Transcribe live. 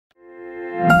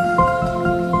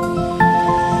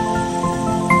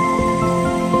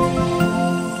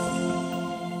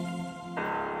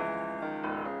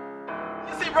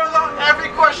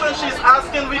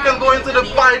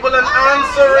Bible and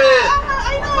answer it.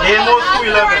 Amos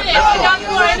 2:11. Let's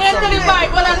go.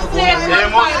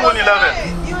 Amos 2:11.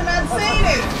 You're not saying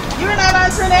it. You're not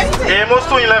answering anything. Amos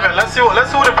 2:11. Let's see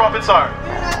who the prophets are.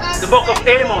 The book of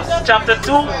Amos, chapter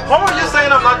 2. How are you saying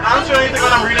I'm not answering anything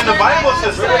when I'm reading the Bible,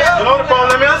 sister? You know what the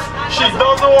problem is? She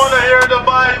doesn't want to hear the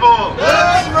Bible.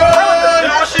 You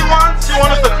know what she wants? She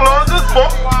wants us to close this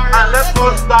book and let's go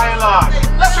dialogue.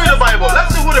 Let's read the Bible.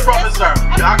 Let's see who the prophets are.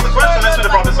 You ask the question, let's see who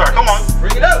the prophets are. Come on.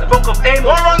 Bring it out. The book of Amos.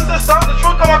 Don't run, sister. The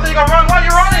truth come out and you can run. Why are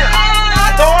you running?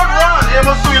 Don't run.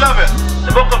 Amos 2:11.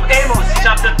 The book of Amos,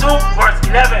 chapter 2, verse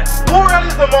 11. Who really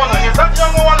is the mother? Is that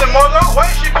young woman the mother? Why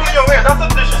is she pulling your hair? That's a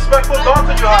disrespectful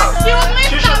daughter you have.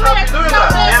 She should not be doing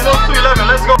that. Amos 2:11.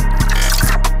 Let's go.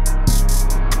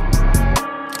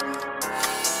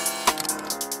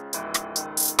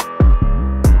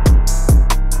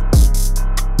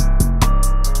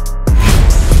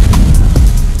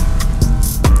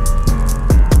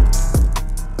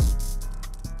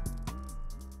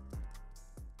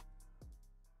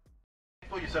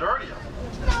 You said earlier.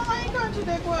 No, I ain't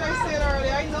contradict what I said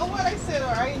earlier. I know what I said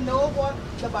earlier. I know what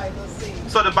the Bible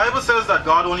says. So the Bible says that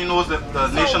God only knows the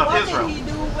nation of Israel. What did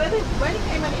he do? When he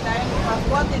came and he died on the cross,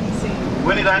 what did he say?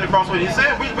 When he died on the cross, what did he say?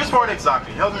 Which part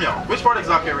exactly? Help me out. Which part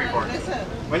exactly are you referring? Listen.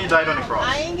 When he died on the cross.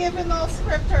 I ain't giving no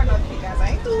scripture, no figures.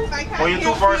 I can't. Oh, you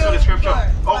too far to the scripture?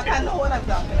 But Okay. I know what I'm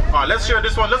talking about. Alright, let's share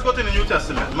this one. Let's go to the New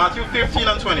Testament. Matthew 15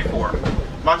 and 24.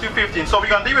 Matthew 15. So we're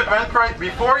going to deal with when Christ,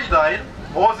 before he died,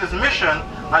 what was his mission?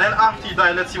 And then after he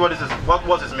died, let's see what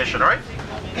was his mission, right?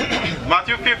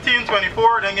 Matthew 15,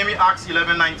 24, then give me Acts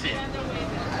 11, 19.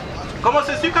 Come on,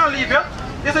 sis, you can't leave yet.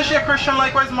 Isn't she a Christian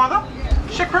likewise, mother?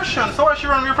 She's a Christian, so why she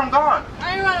run away from God?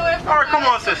 I run away from God. Alright, come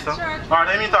on, sister. Alright,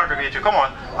 let me interrogate you. Come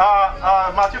on.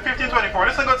 Matthew 15, 24.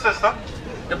 Listen good, sister.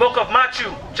 The book of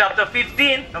Matthew, chapter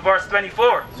 15, verse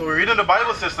 24. So we're reading the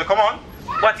Bible, sister. Come on.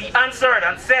 But he answered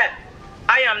and said,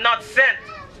 I am not sent,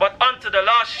 but unto the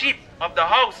lost sheep of the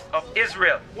house of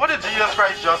Israel. What did Jesus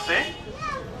Christ just say?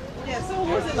 Yeah, so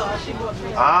who's the lost sheep of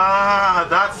Israel? Ah,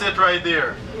 that's it right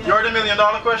there. You heard the $1 million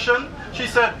question? She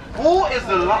said, who is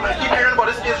the lost, I keep hearing about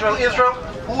this Israel,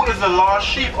 who is the lost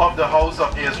sheep of the house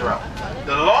of Israel?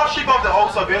 The lost sheep of the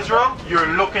house of Israel, you're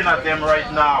looking at them right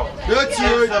now. It's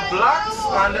the blacks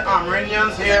and the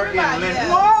Armenians here in Lynn.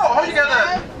 Whoa, how you get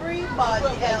that?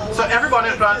 Everybody else. So everybody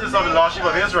in France is of the lost sheep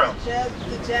of Israel. The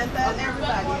Gentile,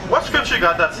 everybody else. What scripture you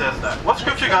got that says that? What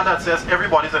scripture you got that says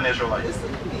everybody's an Israelite? Listen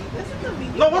to me. Listen to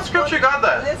me. No, what scripture you got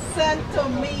that? Listen to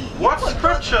me. What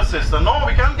scripture, sister? No,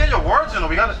 we can't get your words, you know.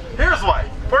 We got it. Here's why.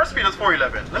 1 Peter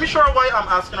 4:11. Let me show you why I'm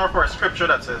asking her for a scripture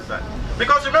that says that.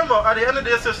 Because remember, at the end of the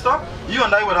day, sister, you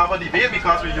and I would have a debate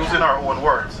because we're using our own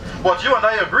words. But you and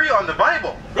I agree on the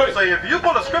Bible. Right. So if you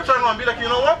pull a scripture, I'm going to be like, you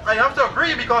know what? I have to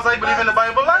agree because I believe in the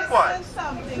Bible likewise.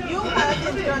 Something. You have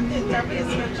to interpret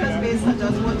the scriptures based on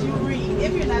just what you read.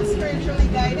 If you're not spiritually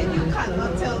guided, you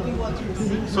cannot tell me what you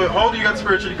see. So how do you get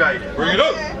spiritually guided? Bring it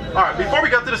up. Alright, before we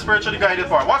get to the spiritually guided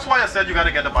part, watch why I said you got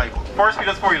to get the Bible. 1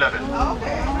 Peter 4:11.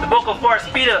 Okay. The book of 1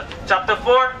 Peter, chapter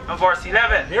 4, and verse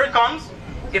 11. Here it comes.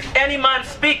 If any man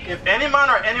speak, If any man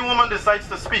or any woman decides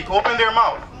to speak, open their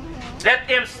mouth. let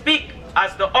him speak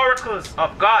as the oracles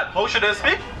of God. How should they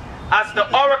speak? As the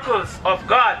oracles of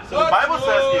God. So the Bible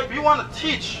says if we want to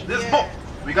teach this book,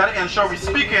 we got to ensure we're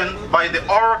speaking by the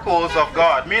oracles of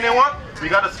God. Meaning what? We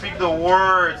got to speak the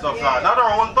words of God, not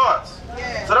our own thoughts.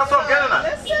 So that's what I'm getting at.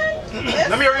 Listen.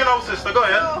 Let me hear you now, sister. Go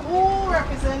ahead. So who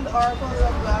represents the oracles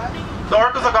of God? The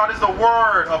oracles of God is the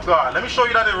word of God. Let me show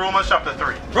you that in Romans chapter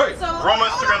 3. Right. So,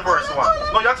 Romans 3 and verse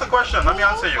 1. No, you ask a question. Let me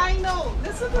answer you. I know.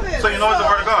 Listen to this. So you know it's the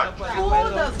word of God. Who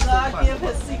does God give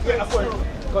his secrets to?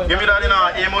 Give me that in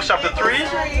Amos chapter 3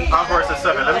 and verse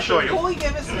 7. Let me show you. Who he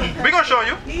give his secrets? We're going to show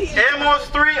you. Amos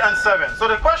 3 and 7. So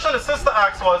the question the sister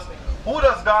asked was, who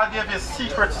does God give his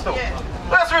secrets to?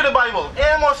 Let's read the Bible.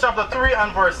 Amos chapter 3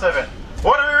 and verse 7.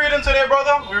 What are we reading today,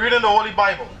 brother? We're reading the Holy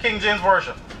Bible, King James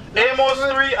Version. Amos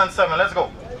 3 and 7. Let's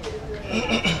go.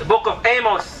 The book of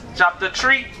Amos, chapter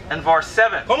 3, and verse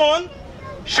 7. Come on.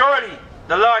 Surely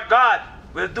the Lord God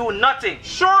will do nothing,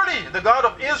 Surely the God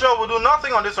of Israel will do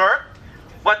nothing on this earth.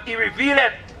 but he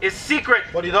revealeth his secret.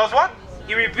 But he does what?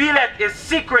 He revealeth his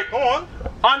secret Come on.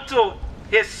 unto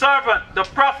his servant, the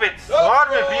prophets. God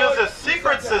reveals his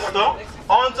secret, sister,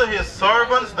 unto his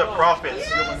servants, the prophets.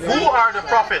 Who are the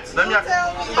prophets? Let me ask.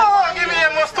 Oh, give me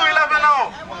Amos 2:11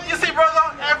 now. You see,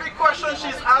 brother, every question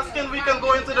she's asking, we can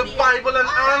go into the Bible and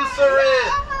answer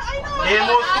it.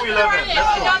 Amos 2:11.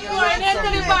 Let's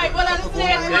go.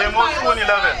 Amos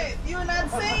 2:11. You're not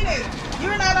saying it.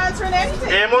 You're not answering anything.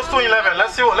 Amos 2:11.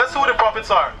 Let's see who the prophets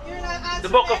are. You're not answering The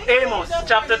book of Amos,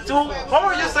 chapter 2. How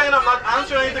are you saying I'm not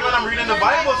answering anything when I'm reading the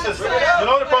Bible, sister? You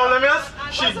know what the problem is?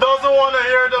 She doesn't want to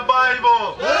hear the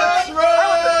Bible. That's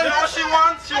right. You know what she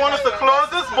wants? She wants us to close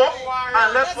this book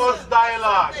and let us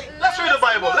dialogue. Let's read the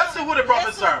Bible. Let's see who the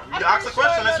prophets are. You ask the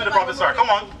question, let's see who the prophets are. Come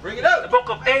on. Bring it out. The book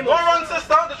of Amos. Don't run,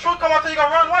 sister. The truth come out and you can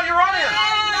run. Why are you running?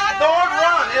 Don't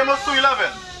run. Amos 2:11.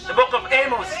 The book of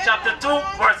Amos, chapter 2,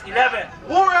 verse 11.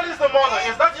 Who really is the mother?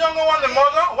 Is that younger one the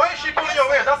mother? Why is she pulling your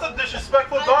way? That's a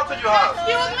disrespectful daughter you have.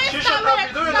 She should not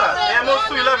be doing that. Amos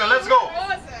 2:11. Let's go.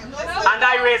 And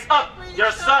I raise up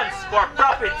your sons for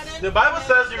prophets, The Bible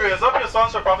says you raise up your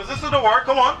sons for prophets. This is the word.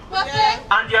 Come on.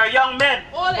 and your young men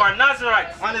for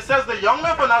Nazarites. And it says the young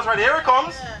man for Nazareth. Here it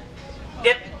comes.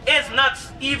 It is not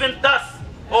even thus,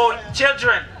 O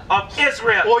children of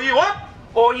Israel, Oh, you what?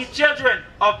 O ye children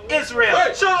of Israel.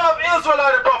 Children of Israel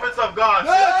are the prophets of God.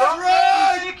 That's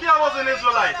right. Ezekiel was an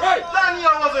Israelite. Right.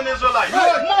 Daniel was an Israelite.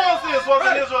 Right. Moses was an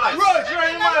Right. Israelite. Right.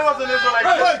 Jeremiah was an Israelite.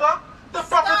 Right. Sister, the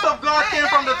prophets of God came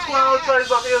from the 12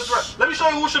 tribes of Israel. Let me show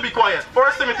you who should be quiet.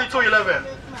 1 Timothy 2:11.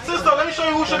 Sister, let me show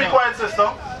you who should be quiet, sister.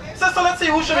 Sister, let's see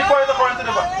who should be quiet according to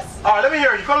the Bible. Alright, let me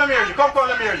hear you. Come, let me hear you. Come,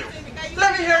 let me hear you.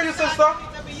 Let me hear you, sister.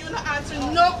 You're not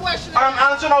answering no question. I'm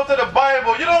answering out to the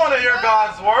Bible. You don't want to hear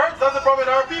God's words. That's the problem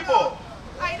with our people.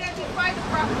 Identify the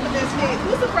prophet for this age.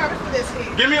 Who's the prophet for this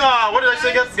age? Give me, what did I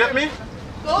say? Get me?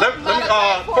 Let me,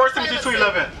 1 Timothy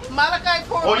 2:11. Malachi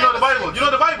 4. Oh, you know the Bible. You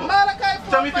know the Bible. Malachi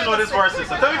 4. Tell me if you know this verse,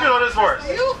 sister. Tell me if you know this verse.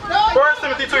 1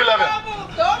 Timothy 2:11.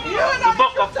 The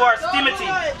book of 1 Timothy,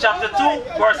 chapter 2,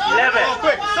 verse 11. Oh,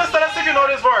 quick. Sister, let's see if you know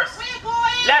this verse.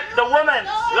 Let the woman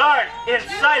learn in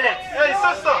silence. Hey,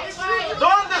 sister.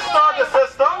 Don't disturb the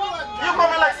sister. You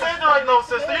coming like Satan right now,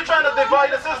 sister. You're trying to divide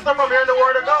the sister from hearing the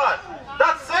word of God.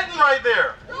 That's Satan right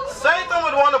there. Satan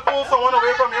would want to pull someone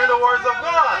away from hearing the words of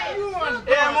God.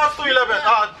 Amos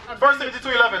 2:11. 1 Timothy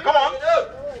 2:11. Come on.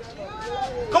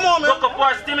 Come on, man. Book of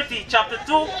 1 Timothy, chapter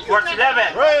 2, verse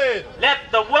 11. Right. Let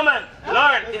the woman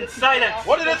learn in silence.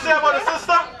 What did it say about the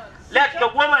sister? Let the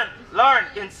woman learn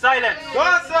in silence.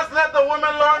 God says let the woman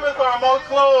learn with her mouth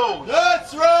closed.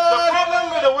 That's The right.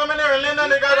 problem with the women here in Linden,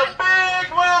 they got a big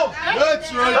mouth.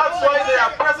 That's right. That's why they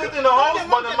are present in the house,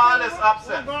 but the man is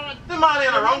absent. The man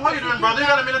ain't around. How you doing, brother? You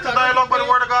got a minute to dialogue by the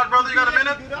word of God, brother? You got a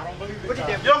minute?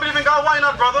 You don't believe in God? Why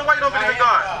not, brother? Why you don't believe in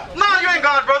God? No, you ain't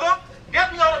God, brother.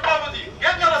 Get me out of poverty.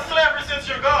 Get me out of slavery since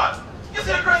you're God. You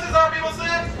see the curses our people say?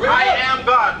 I am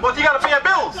God, but you gotta pay your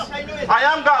bills. I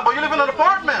am God, but you live in an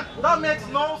apartment. That makes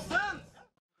no sense.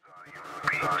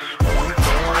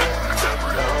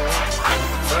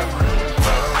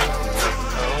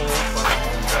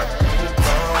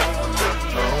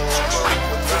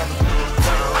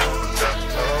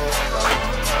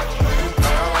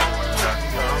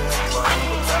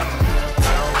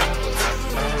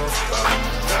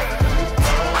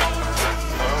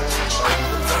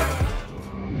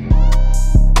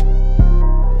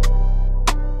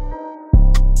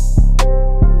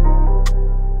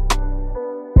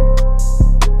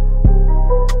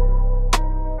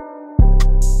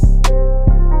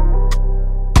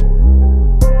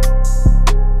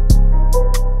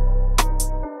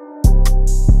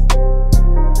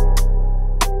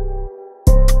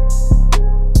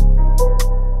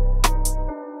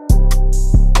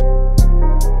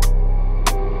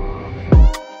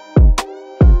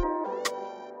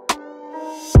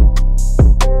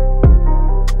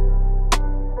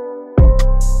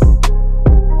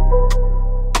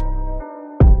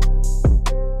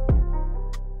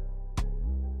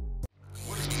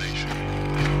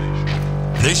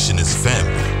 Nation is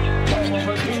family.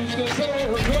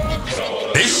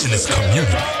 Nation is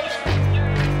community.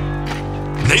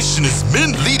 Nation is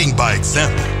men leading by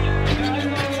example.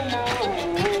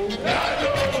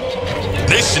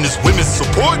 Nation is women's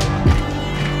support.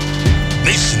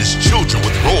 Nation is children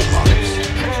with role models.